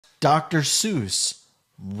Dr. Seuss.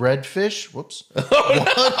 Redfish. Whoops.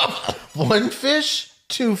 One fish,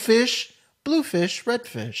 two fish, blue fish, red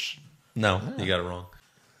fish. No, you got it wrong.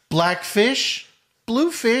 Black fish,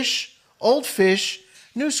 blue fish, old fish,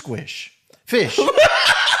 new squish. Fish.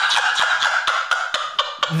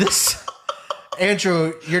 This,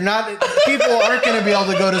 Andrew, you're not, people aren't going to be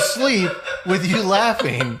able to go to sleep with you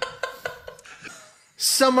laughing.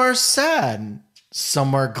 Some are sad,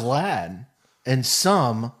 some are glad, and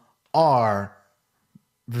some are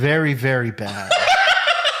very, very bad.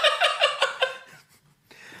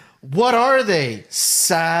 What are they?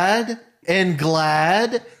 Sad and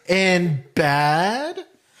glad and bad?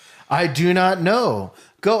 I do not know.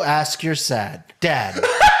 Go ask your sad dad.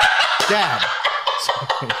 Dad.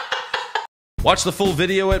 Sorry. Watch the full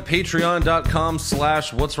video at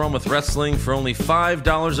patreon.com/What's Wrong with Wrestling. For only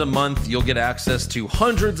 $5 a month, you'll get access to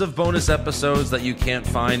hundreds of bonus episodes that you can't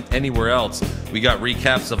find anywhere else. We got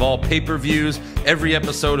recaps of all pay-per-views, every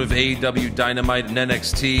episode of AEW Dynamite and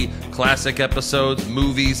NXT, classic episodes,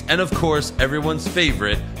 movies, and of course, everyone's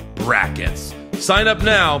favorite, brackets. Sign up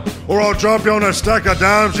now, or I'll drop you on a stack of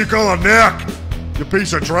dimes you call a neck, you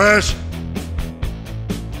piece of trash.